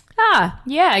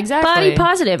 yeah, exactly. body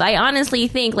positive. I honestly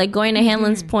think, like, going to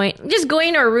Hanlon's Point, just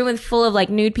going to a room full of, like,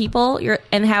 nude people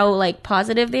and how, like,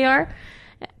 positive they are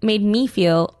made me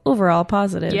feel overall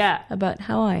positive Yeah. about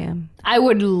how I am. I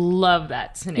would love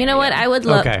that scenario. You know what? I would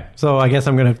love... okay, so I guess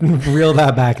I'm going to reel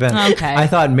that back then. Okay. I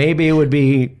thought maybe it would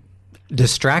be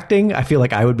distracting. I feel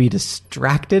like I would be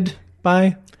distracted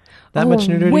by that much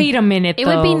nudity. Wait a minute. It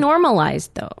would be though.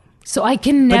 normalized, though. So I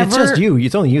can But never. it's just you.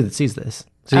 It's only you that sees this.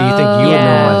 So you think you have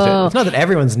normalized it. It's not that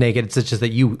everyone's naked. It's just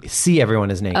that you see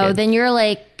everyone as naked. Oh, then you're,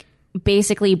 like,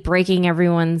 basically breaking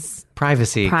everyone's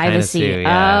privacy. privacy. Kind of too,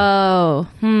 yeah. Oh,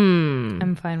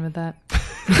 I'm fine with that.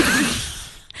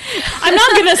 I'm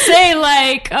not gonna say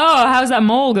like, oh, how's that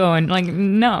mole going? Like,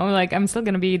 no, like I'm still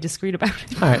gonna be discreet about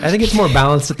it. All right. I think it's more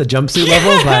balanced at the jumpsuit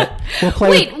level, but we'll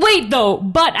play. Wait though.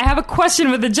 But I have a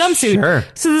question with the jumpsuit. Sure.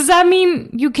 So does that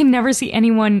mean you can never see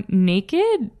anyone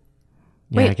naked?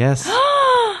 Yeah, I guess.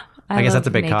 I guess love that's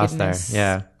a big cost there. nakedness.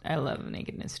 Yeah. I love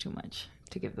nakedness too much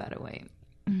to give that away.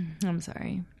 I'm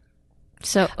sorry.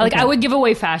 so Like okay. I would give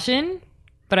away fashion,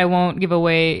 but I won't give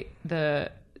away the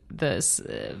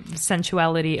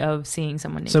sensuality of seeing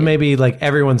someone naked. So maybe like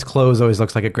everyone's clothes always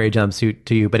looks like a gray jumpsuit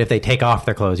to you, but if they take off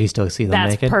their clothes, you still see them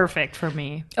that's naked. perfect for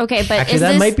me. Okay, but Actually, is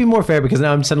that this might be more fair because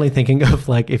now I'm suddenly thinking of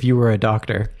like if you were a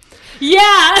doctor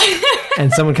Yeah.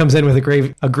 and someone comes in with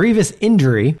a grievous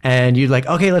injury, and you're like,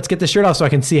 okay, let's get the shirt off so I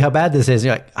can see how bad this is. And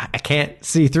you're like, I can't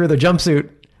see through the jumpsuit.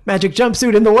 Magic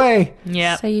jumpsuit in the way.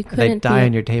 Yeah. So you And they couldn't die be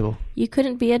on your table. you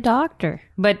couldn't be a doctor.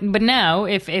 But now,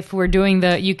 if we're doing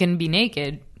the you can be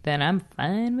naked, then I'm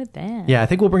fine with that. Yeah, I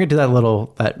think we'll bring it to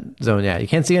that zone. Yeah, you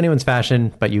can't see anyone's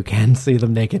fashion, but you can see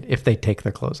them naked if they take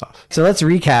their clothes off. So let's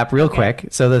recap real quick.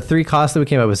 So the 3 costs that we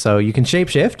came up with. So you can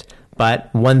shapeshift, but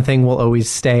one thing will always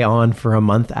stay on for a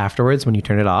month afterwards when you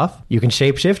turn it off. You can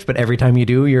shapeshift, but every time you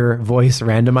do, your voice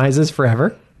randomizes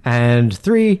forever. And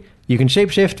 3, you can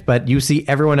shapeshift, but you see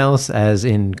everyone else as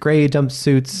in gray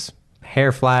jumpsuits,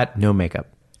 hair flat, no makeup.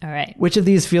 All right. Which of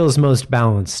these feels most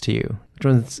balanced to you? Which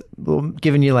one's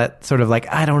giving you that sort of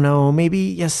like, I don't know, maybe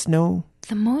yes, no?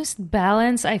 The most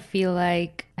balance, I feel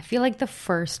like the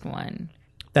first one.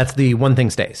 That's the one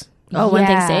thing stays. Oh, one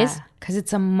thing stays? Because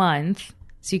it's a month,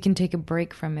 so you can take a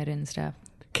break from it and stuff.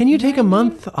 Can you take a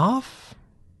month off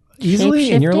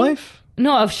easily in your Shape-shifting? life?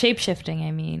 No, of shape-shifting,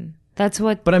 I mean. That's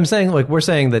what... But I'm saying, like, we're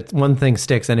saying that one thing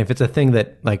sticks, and if it's a thing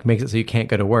that, like, makes it so you can't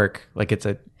go to work, like, it's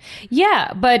a...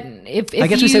 Yeah, but if I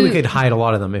guess you... we say we could hide a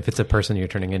lot of them if it's a person you're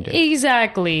turning into.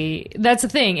 Exactly. That's the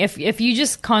thing. If you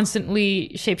just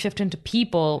constantly shapeshift into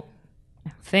people,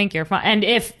 I think you're fine. And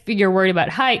if you're worried about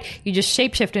height, you just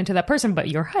shapeshift into that person, but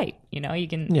your height, you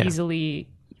can easily...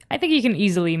 I think you can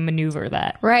easily maneuver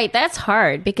that. Right, that's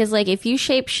hard because like if you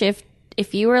shapeshift,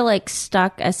 if you were like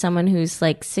stuck as someone who's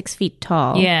like 6 feet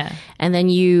tall, Yeah. and then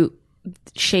you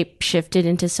shapeshifted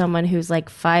into someone who's like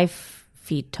 5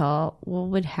 feet tall, what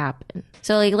would happen?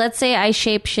 So like let's say I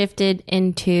shapeshifted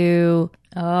into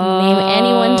name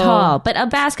anyone tall, but a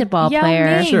basketball Yao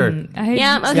player. Ming. Sure.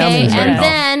 Yeah, Yao okay. Ming's very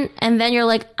tall. And then you're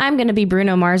like, I'm gonna be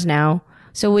Bruno Mars now.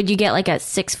 So would you get like a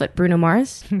 6 foot Bruno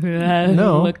Mars?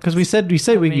 No, because we said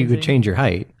you could change your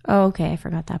height. Oh, okay, I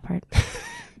forgot that part.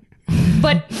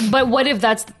 But what if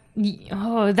that's...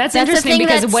 Oh, that's the interesting thing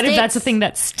because that what if that's the sticks. thing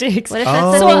that sticks? What if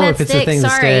that's the thing that if it's the sticks? thing that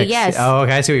Sorry, sticks. yes. Oh,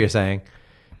 okay, I see what you're saying.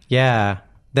 Yeah.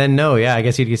 Then no, yeah, I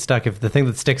guess you'd get stuck if the thing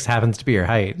that sticks happens to be your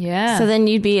height. Yeah. So then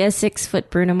you'd be a 6 foot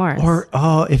Bruno Mars. Or,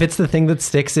 if it's the thing that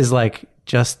sticks is like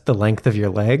just the length of your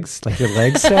legs, like your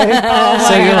legs stay. So you're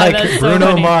God, like that's so Bruno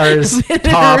funny. Mars,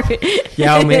 top,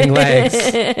 Yao Ming legs.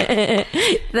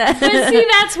 But see,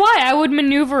 that's why I would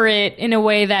maneuver it in a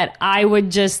way that I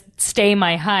would just stay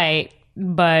my height,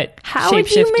 but How would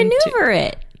you shapeshift into- maneuver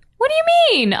it? What do you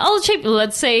mean? I'll shape.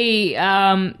 Let's say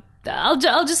I'll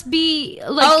just be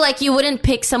like. Oh, like you wouldn't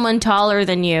pick someone taller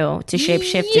than you to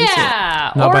shapeshift into.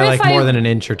 Yeah. Not or by if like more than an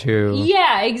inch or two.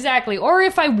 Yeah, exactly. Or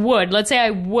if I would, let's say I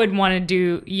would want to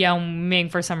do Yao Ming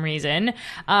for some reason, You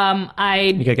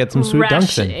gotta get some sweet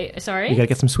dunks in. Sorry? You gotta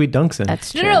get some sweet dunks in.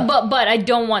 That's true. No, but I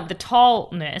don't want the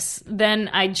tallness. Then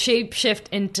I'd shapeshift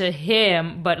into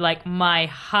him, but like my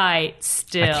height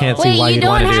still. I can't see Wait, why you you'd don't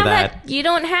want to do have that. You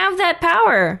don't have that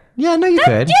power. Yeah, no, you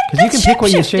could. Because you can that's pick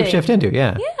what you shapeshifting. shapeshift into,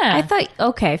 yeah. Yeah. I thought,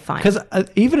 okay, fine. Because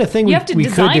even a thing You have to we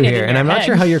could design do it in here, and your I'm not head.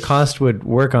 sure how your cost would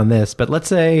work on this, but let's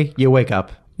say you wake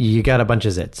up, you got a bunch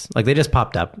of zits. Like they just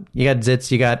popped up. You got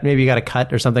zits, maybe you got a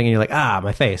cut or something, and you're like,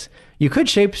 my face. You could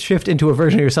shapeshift into a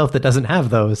version of yourself that doesn't have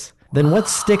those. Then what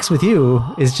sticks with you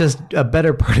is just a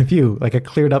better part of you, like a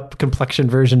cleared up complexion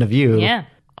version of you. Yeah.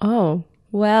 Oh,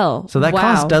 well. So that wow.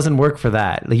 cost doesn't work for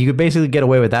that. Like you could basically get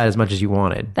away with that as much as you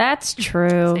wanted. That's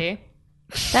true. See?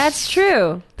 That's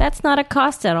true. That's not a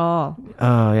cost at all.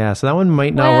 Oh yeah, so that one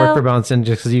might not Well- work for balancing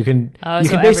just because you can Oh, you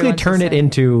so can basically everyone's turn the it same.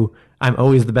 into I'm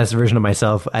always the best version of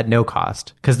myself at no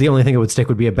cost because the only thing that would stick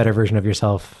would be a better version of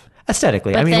yourself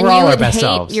aesthetically. But I mean, then we're you all our would best hate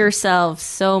selves. yourself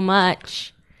so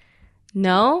much.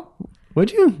 No?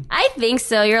 Would you? I think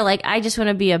so. You're like, I just want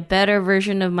to be a better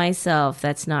version of myself.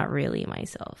 That's not really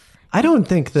myself. I don't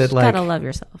think that You like gotta love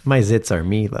yourself. my zits are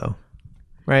me though,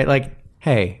 right? Like,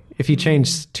 hey, if you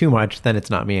change too much, then it's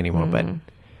not me anymore. But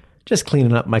just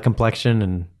cleaning up my complexion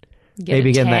and Get maybe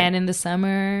a getting tan that. in the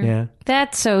summer. Yeah,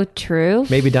 That's so true.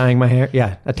 maybe dyeing my hair.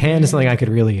 Yeah, a tan is something I could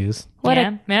really use. What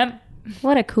yeah.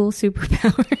 what a cool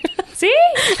superpower. See?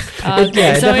 Yeah, so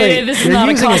definitely. this is You're not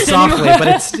a using cost it softly, anymore.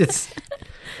 but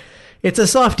it's a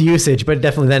soft usage, but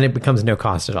definitely then it becomes no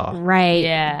cost at all. Right.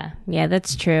 Yeah. Yeah,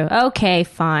 that's true. Okay,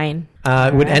 fine.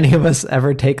 Would any of us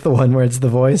ever take the one where it's the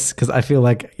voice? Because I feel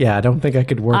like, I don't think I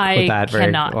could work with that very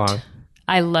cannot. long.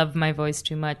 I love my voice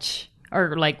too much.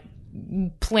 Or like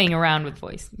playing around with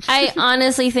voice. I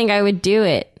honestly think I would do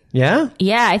it. Yeah?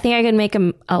 Yeah, I think I could make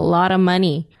a lot of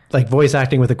money. Like voice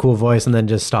acting with a cool voice and then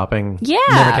just stopping. Yeah.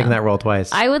 Never taking that role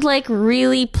twice. I would like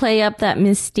really play up that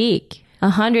mystique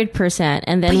 100%.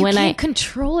 And then But you when can't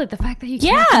control it. The fact that you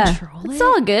yeah, can't control it's it.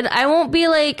 all good. I won't be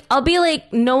like, I'll be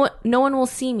like, no one will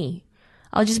see me.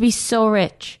 I'll just be so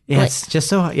rich. Yeah, it's just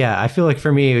so. Yeah, I feel like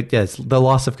for me, yes, the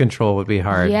loss of control would be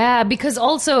hard. Yeah, because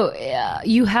also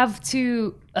you have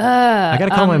to. I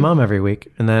gotta call my mom every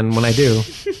week, and then when I do,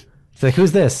 it's like,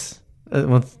 "Who's this?"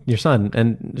 Well, it's your son,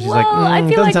 and she's like, I feel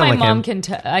doesn't like sound my like mom him.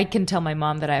 can. I can tell my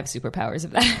mom that I have superpowers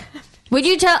of that. Would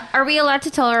you tell? Are we allowed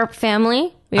to tell our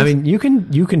family? I mean, you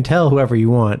can tell whoever you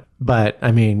want, but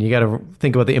I mean, you got to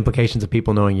think about the implications of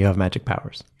people knowing you have magic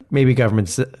powers. Maybe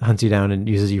government hunts you down and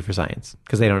uses you for science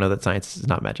because they don't know that science is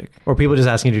not magic. Or people just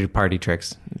asking you to do party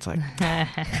tricks. It's like,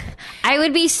 I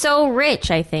would be so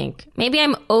rich, I think. Maybe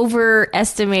I'm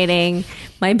overestimating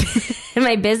my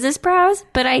my business prowess,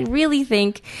 but I really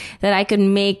think that I could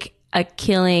make a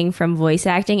killing from voice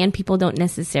acting and people don't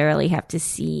necessarily have to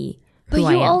see But who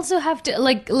I you am. also have to,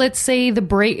 like, let's say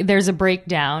there's a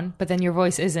breakdown, but then your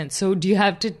voice isn't. So do you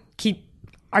have to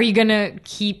are you going to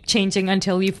keep changing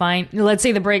until you find, let's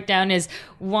say the breakdown is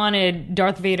wanted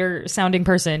Darth Vader sounding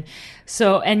person.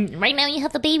 So, and right now you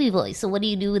have the baby voice. So what do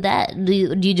you do with that? Do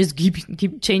you just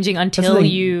keep changing that's the until thing.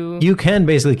 you You can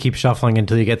basically keep shuffling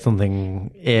until you get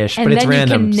something ish, and but it's then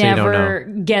random, you so can you don't never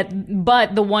know. get,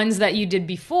 but the ones that you did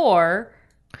before,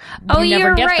 Oh, you never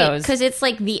you're get right, those. because it's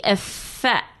like the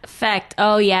effect.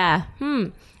 Oh, yeah.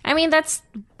 I mean, that's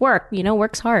work.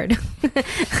 Work's hard.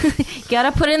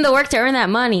 Gotta put in the work to earn that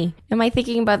money. Am I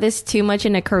thinking about this too much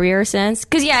in a career sense?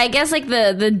 Because, yeah, I guess like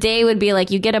the day would be like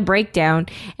you get a breakdown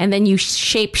and then you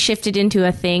shape shift it into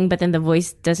a thing, but then the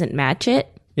voice doesn't match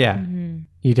it. Yeah.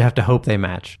 You'd have to hope they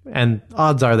match. And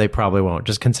odds are they probably won't,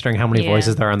 just considering how many Yeah.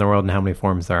 voices there are in the world and how many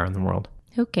forms there are in the world.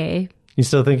 Okay. You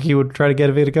still think he would try to get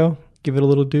a to go? Give it a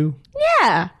little do?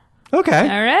 Yeah. Okay.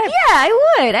 all right. Yeah,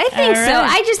 I would. I think All so. right.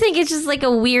 I just think it's just like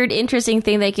a weird, interesting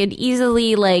thing they could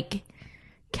easily like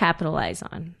capitalize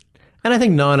on. And I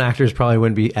think non-actors probably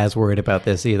wouldn't be as worried about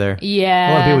this either. Yeah.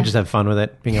 A lot of people would just have fun with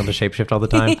it, being able to shapeshift all the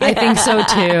time. I think so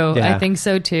too. Yeah. I think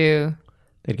so too.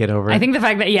 They'd get over it. I think the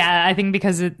fact that, I think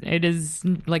because it is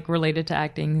like related to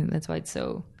acting, that's why it's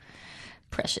so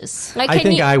precious. Like, I can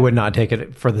think you- I would not take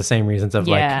it for the same reasons of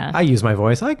Yeah. like, I use my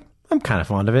voice. I'm kind of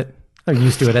fond of it. I'm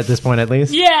used to it at this point at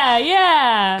least.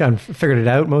 Yeah, Kind of figured it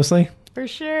out mostly. for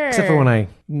sure. Except for when I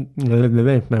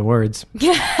my words.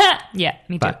 Yeah,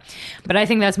 me too. But- But I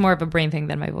think that's more of a brain thing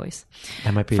than my voice.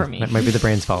 That might be For me. That might be the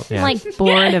brain's fault. Yeah. I'm like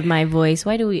bored of my voice.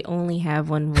 Why do we only have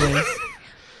one voice?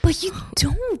 But you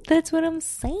don't. That's what I'm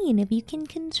saying. If you can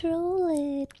control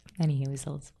it. Anywho,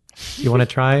 results. you want to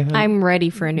try? I'm ready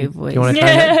for a new voice. Do you want to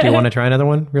try? Do you want to try another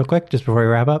one real quick, just before we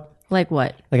wrap up? Like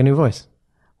what? Like a new voice.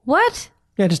 What?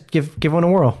 Yeah, just give one a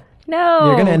whirl. No.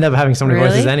 You're gonna end up having so many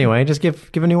voices Really? anyway. Just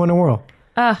give a new one a whirl.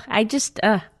 I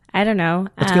don't know.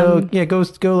 Let's go. Yeah, go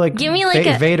like give me like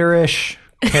a- Vader-ish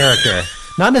character.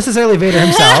 Not necessarily Vader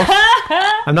himself.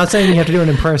 I'm not saying you have to do an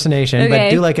impersonation, but Okay.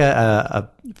 do like a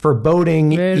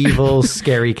foreboding, evil,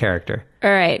 scary character.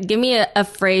 All right. Give me a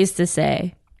phrase to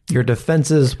say. Your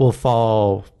defenses will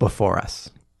fall before us.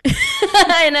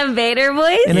 In a Vader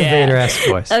voice? In a Vader-esque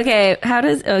voice. Okay.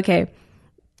 Okay.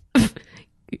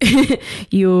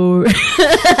 Your.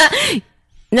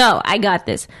 No, I got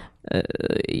this.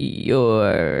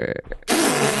 Your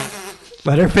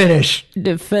Let her finish.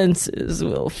 defenses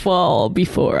will fall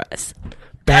before us.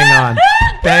 Bang on.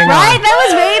 Bang Right? on. That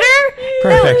was Vader?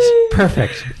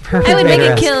 Perfect. I would make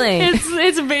a Vader-esque. killing.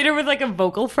 It's Vader with like a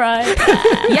vocal fry.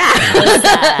 Yeah.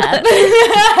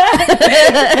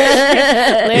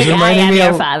 It's reminding me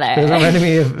your of- father. It's reminding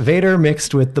me of Vader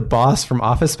mixed with the boss from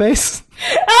Office Space.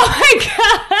 Oh my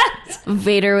god.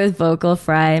 Vader with vocal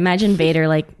fry. Imagine Vader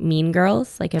like Mean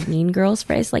Girls, like a Mean Girls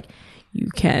phrase, like "You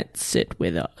can't sit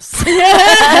with us."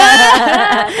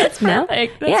 No,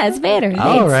 yeah, it's Vader.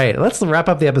 All Thanks. right, let's wrap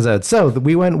up the episode. So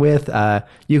we went with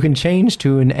you can change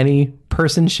to any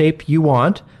person shape you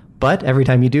want, but every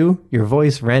time you do, your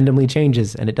voice randomly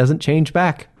changes, and it doesn't change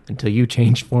back until you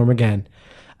change form again.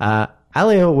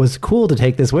 Alia was cool to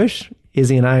take this wish.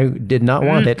 Izzy and I did not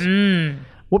want it.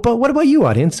 But what about you,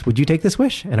 audience? Would you take this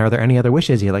wish? And are there any other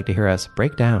wishes you'd like to hear us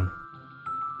break down?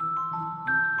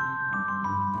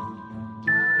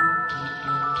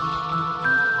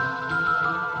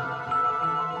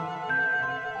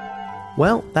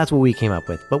 Well, that's what we came up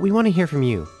with, but we want to hear from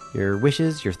you. Your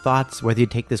wishes, your thoughts, whether you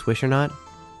take this wish or not.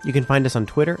 You can find us on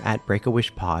Twitter at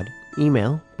BreakAWishPod,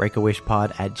 email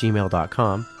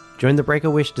breakawishpod@gmail.com, join the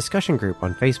Break-A-Wish discussion group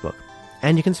on Facebook,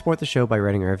 and you can support the show by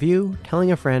writing a review,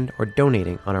 telling a friend, or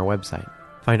donating on our website.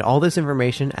 Find all this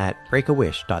information at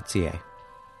breakawish.ca.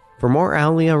 For more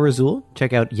Alia Razul,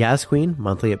 check out Yaz Queen,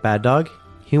 monthly at Bad Dog,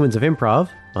 Humans of Improv,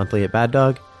 monthly at Bad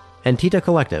Dog, and Tita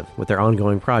Collective with their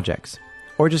ongoing projects.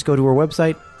 Or just go to our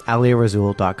website,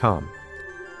 aliarazul.com.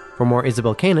 For more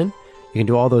Isabel Kanan, You can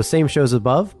do all those same shows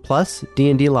above, plus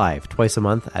D&D Live twice a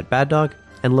month at Bad Dog,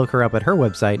 and look her up at her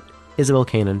website,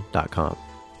 isabelkanan.com.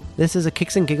 This is a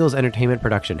Kicks and Giggles entertainment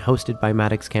production hosted by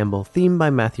Maddox Campbell, themed by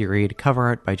Matthew Reed, cover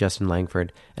art by Justin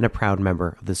Langford, and a proud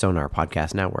member of the Sonar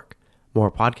Podcast Network. More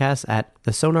podcasts at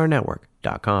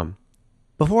thesonarnetwork.com.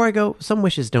 Before I go, some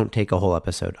wishes don't take a whole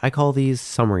episode. I call these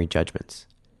summary judgments.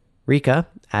 Rika,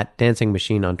 at Dancing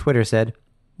Machine on Twitter, said,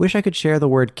 "Wish I could share the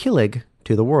word killig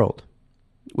to the world."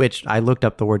 Which I looked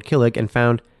up the word killig and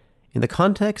found, in the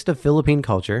context of Philippine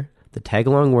culture, the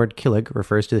tag-along word killig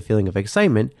refers to the feeling of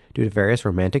excitement due to various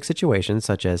romantic situations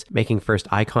such as making first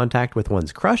eye contact with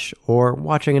one's crush or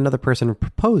watching another person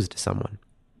propose to someone.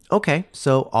 Okay,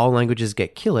 so all languages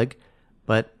get killig,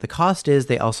 but the cost is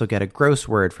they also get a gross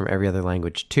word from every other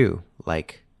language too,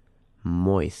 like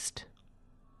moist.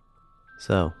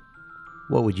 So,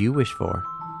 what would you wish for?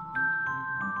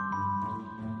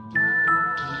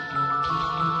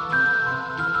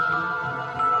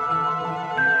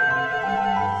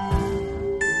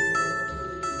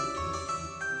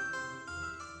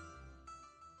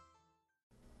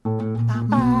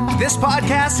 This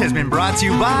podcast has been brought to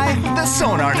you by the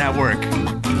Sonar Network.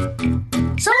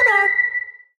 Sonar!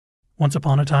 Once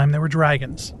upon a time, there were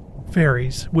dragons,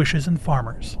 fairies, wishes, and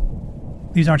farmers.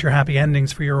 These aren't your happy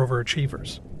endings for your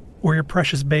overachievers, or your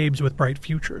precious babes with bright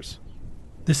futures.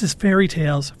 This is Fairy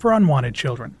Tales for Unwanted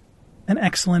Children, an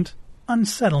excellent,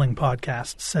 unsettling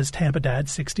podcast, says Tampa Dad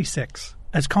 66.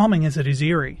 As calming as it is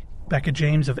eerie, Becca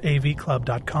James of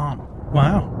avclub.com.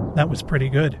 Wow, that was pretty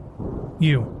good.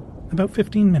 You, about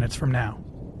 15 minutes from now.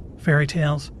 Fairy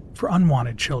Tales for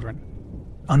Unwanted Children.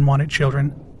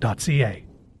 unwantedchildren.ca.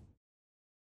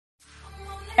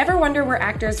 Ever wonder where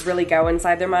actors really go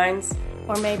inside their minds?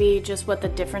 Or maybe just what the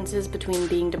difference is between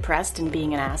being depressed and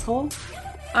being an asshole?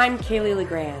 I'm Kaylee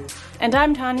LeGrand. And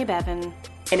I'm Tanya Bevan.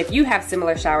 And if you have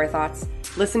similar shower thoughts,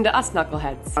 listen to us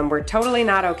knuckleheads on We're Totally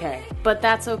Not Okay. But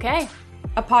that's okay.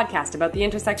 A podcast about the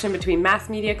intersection between mass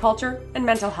media culture and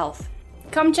mental health.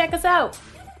 Come check us out.